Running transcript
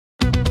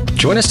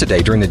Join us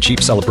today during the Jeep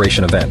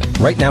Celebration event.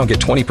 Right now, get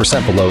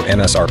 20% below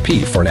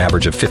MSRP for an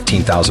average of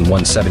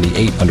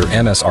 $15,178 under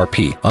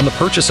MSRP on the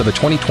purchase of a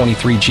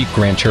 2023 Jeep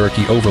Grand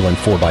Cherokee Overland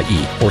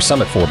 4xE or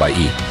Summit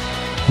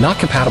 4xE. Not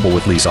compatible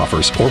with lease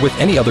offers or with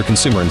any other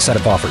consumer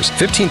incentive offers.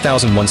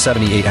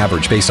 $15,178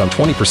 average based on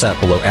 20%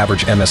 below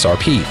average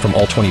MSRP from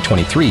all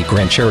 2023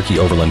 Grand Cherokee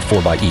Overland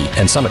 4xE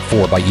and Summit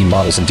 4xE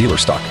models in dealer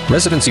stock.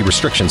 Residency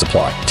restrictions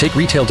apply. Take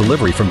retail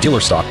delivery from dealer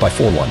stock by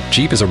 4/1.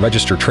 Jeep is a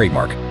registered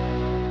trademark.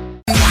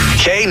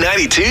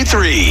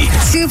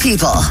 K92-3. Two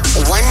people,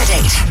 one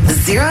date,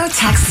 0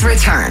 texts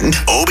returned.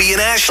 Obie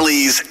and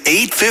Ashley's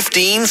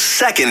 8:15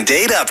 second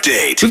date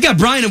update. We've got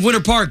Brian of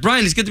Winter Park.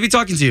 Brian, it's good to be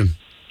talking to you.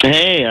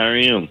 Hey, how are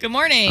you? Good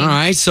morning. All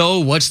right, so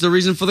what's the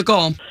reason for the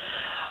call?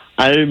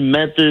 I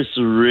met this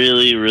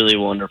really, really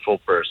wonderful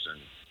person.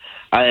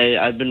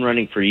 I've been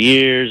running for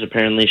years.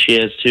 Apparently she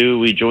has too.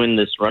 We joined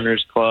this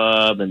runners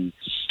club and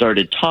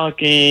started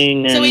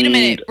talking. So wait a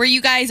minute. Were you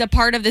guys a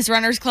part of this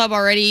runners club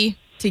already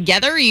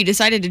together, or you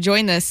decided to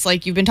join this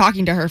like you've been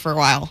talking to her for a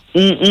while?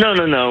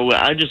 No.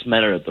 I just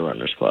met her at the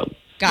runners club.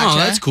 Gotcha. Oh,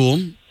 that's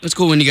cool. That's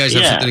cool when you guys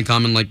have something in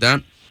common like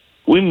that.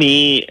 We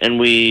meet and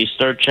we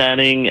start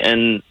chatting,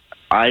 and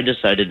I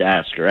decided to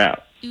ask her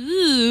out.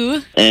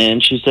 Ooh.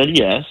 And she said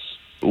yes.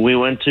 We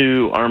went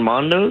to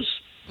Armando's.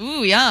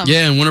 Ooh, yum.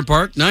 Yeah, in Winter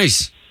Park.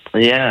 Nice.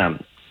 Yeah.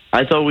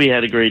 I thought we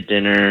had a great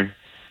dinner.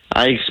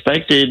 I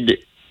expected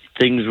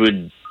things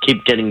would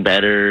keep getting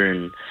better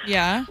and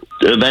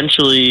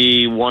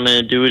eventually want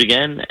to do it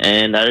again,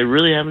 and I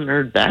really haven't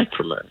heard back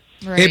from her.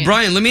 Right. Hey,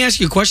 Brian, let me ask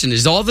you a question.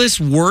 Is all this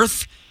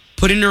worth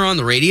putting her on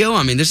the radio?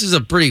 I mean, this is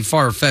a pretty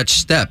far-fetched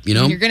step, you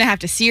know? You're going to have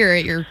to see her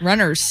at your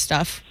runners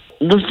stuff.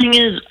 The thing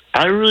is,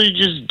 I really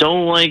just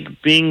don't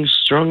like being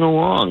strung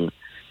along.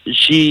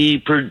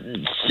 She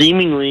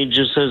seemingly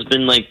just has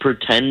been like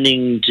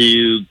pretending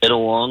to get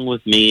along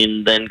with me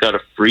and then got a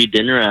free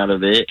dinner out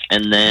of it.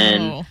 And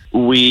then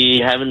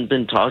we haven't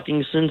been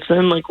talking since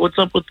then. Like, what's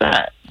up with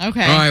that?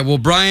 Okay. All right. Well,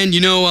 Brian,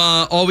 you know,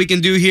 all we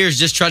can do here is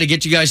just try to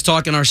get you guys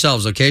talking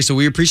ourselves, okay? So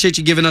we appreciate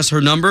you giving us her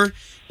number.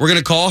 We're going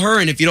to call her,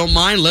 and if you don't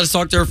mind, let us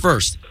talk to her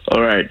first.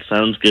 All right.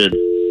 Sounds good.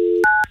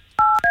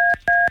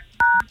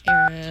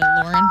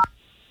 Lauren.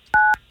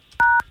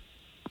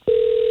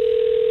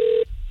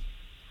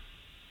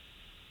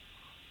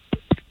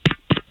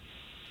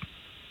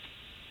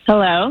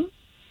 Hello?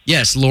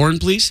 Yes, Lauren,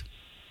 please.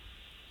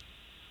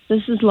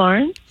 This is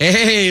Lauren.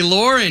 Hey,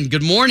 Lauren.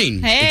 Good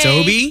morning. Hey. It's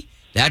Obie.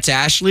 That's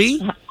Ashley.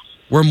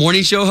 We're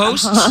morning show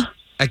hosts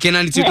at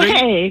K92.3.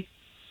 Hey.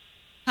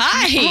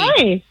 Hi.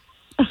 Hi.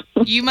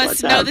 You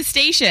must know the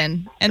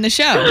station and the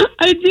show.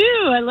 I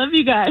do. I love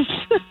you guys.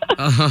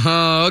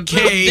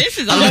 Okay. This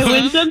is I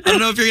awesome. don't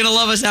know if you're going to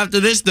love us after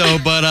this, though,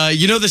 but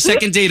you know the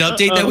second date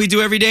update that we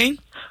do every day?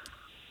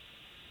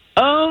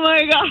 Oh,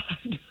 my God.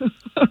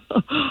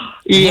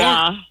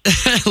 Yeah.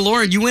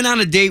 Lauren, you went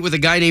on a date with a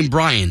guy named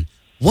Brian.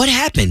 What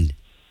happened?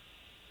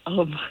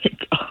 Oh, my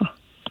God.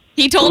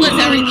 He told us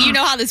everything. You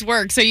know how this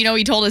works, so you know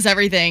he told us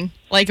everything,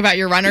 like about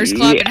your runners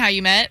club and how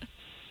you met.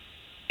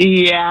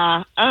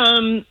 Yeah.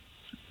 You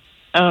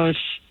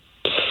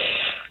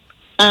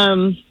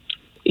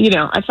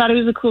know, I thought he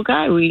was a cool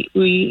guy.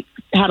 We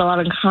had a lot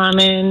in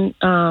common.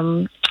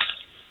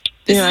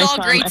 This you know, is all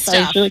great I stuff. thought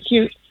he was really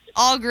cute.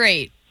 All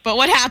great. But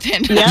what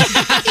happened? Yep.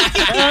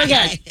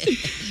 Okay.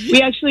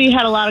 We actually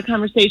had a lot of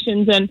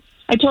conversations, and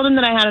I told him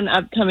that I had an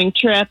upcoming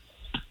trip.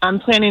 I'm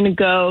planning to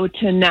go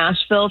to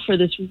Nashville for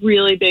this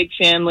really big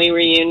family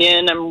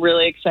reunion. I'm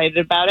really excited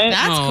about it.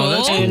 That's cool.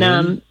 That's cool.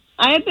 And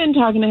I had been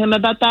talking to him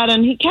about that,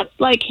 and he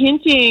kept like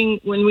hinting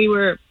when we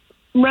were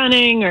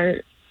running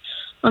or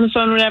on the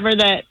phone or whatever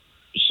that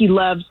he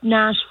loves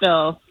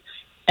Nashville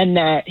and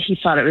that he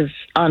thought it was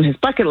on his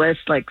bucket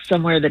list, like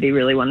somewhere that he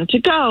really wanted to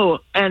go.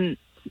 And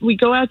we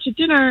go out to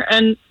dinner,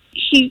 and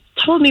he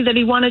told me that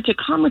he wanted to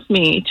come with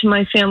me to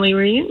my family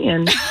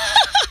reunion.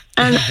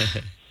 And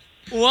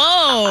Whoa.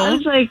 I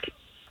was like,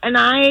 and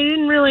I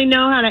didn't really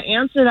know how to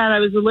answer that. I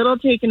was a little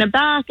taken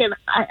aback, and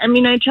I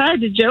mean, I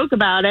tried to joke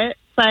about it,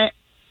 but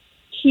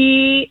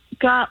he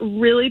got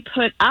really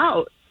put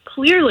out,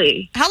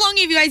 clearly. How long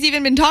have you guys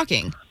even been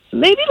talking?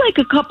 Maybe like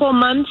a couple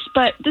months,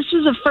 but this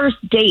was a first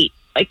date.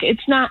 Like,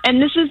 it's not,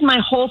 and this is my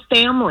whole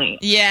family.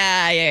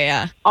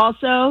 Yeah.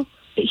 Also,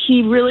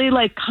 he really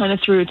like kind of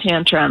threw a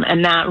tantrum,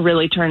 and that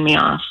really turned me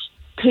off.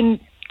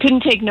 Couldn't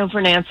take no for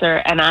an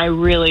answer, and I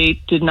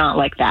really did not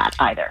like that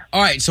either.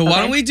 All right, so why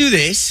don't we do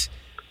this?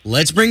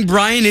 Let's bring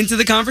Brian into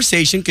the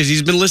conversation because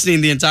he's been listening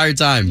the entire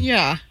time.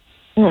 Yeah.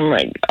 Oh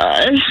my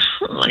God.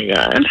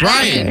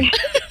 Brian.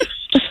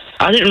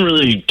 I didn't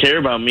really care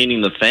about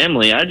meeting the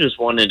family. I just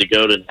wanted to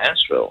go to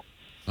Nashville.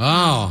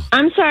 Oh.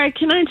 I'm sorry,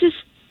 can I just,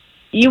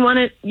 you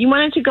wanted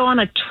to go on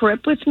a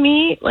trip with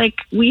me? Like,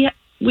 we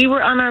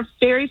were on our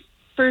very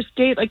first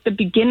date, like the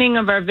beginning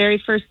of our very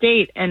first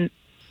date, and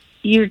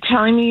you're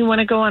telling me you want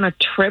to go on a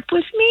trip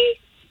with me?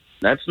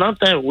 That's not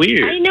that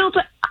weird. I know,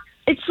 but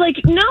it's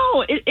like,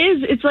 no, it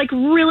is. It's like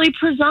really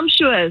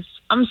presumptuous.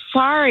 I'm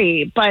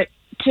sorry, but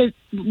to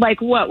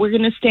like what? We're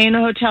going to stay in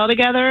a hotel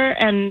together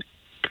and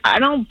I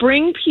don't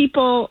bring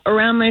people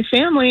around my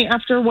family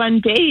after one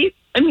date.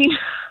 I mean,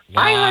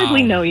 I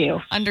hardly know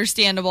you.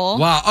 Understandable.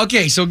 Wow.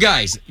 Okay, so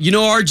guys, you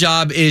know our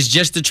job is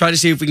just to try to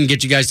see if we can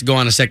get you guys to go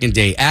on a second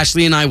date.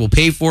 Ashley and I will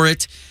pay for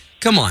it.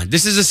 Come on,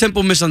 this is a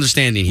simple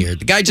misunderstanding here.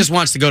 The guy just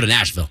wants to go to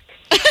Nashville.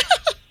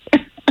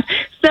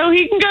 So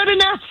he can go to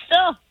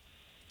Nashville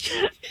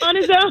on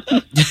his own.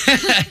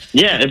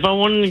 Yeah, if I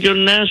wanted to go to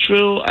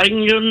Nashville, I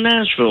can go to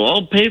Nashville.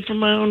 I'll pay for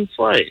my own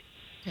flight.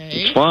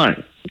 Okay. It's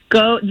fine.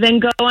 Go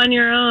on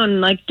your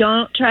own. Like,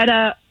 don't try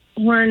to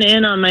horn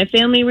in on my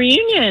family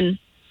reunion.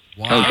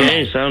 Wow.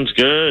 Okay, sounds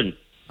good.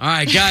 All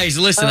right, guys,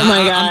 listen. Oh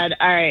my God!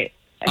 All right.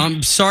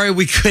 I'm sorry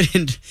we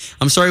couldn't.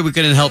 I'm sorry we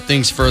couldn't help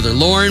things further.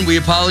 Lauren, we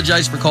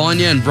apologize for calling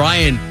you, and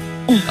Brian,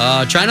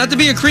 try not to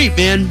be a creep,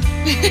 man.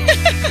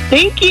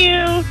 Thank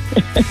you.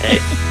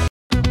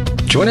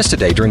 Join us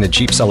today during the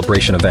Jeep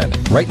Celebration event.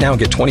 Right now,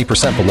 get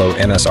 20% below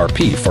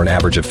MSRP for an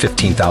average of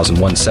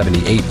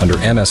 $15,178 under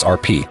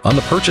MSRP on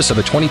the purchase of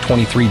a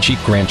 2023 Jeep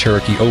Grand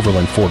Cherokee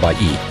Overland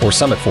 4xE or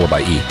Summit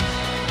 4xE.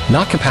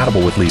 Not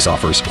compatible with lease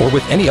offers or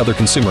with any other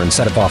consumer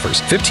incentive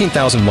offers.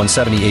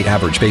 $15,178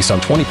 average based on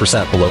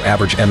 20% below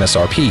average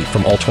MSRP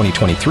from all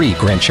 2023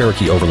 Grand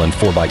Cherokee Overland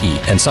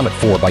 4xE and Summit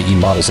 4xE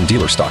models in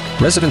dealer stock.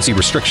 Residency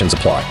restrictions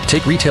apply.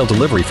 Take retail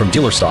delivery from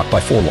dealer stock by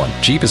 4/1.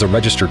 Jeep is a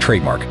registered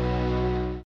trademark.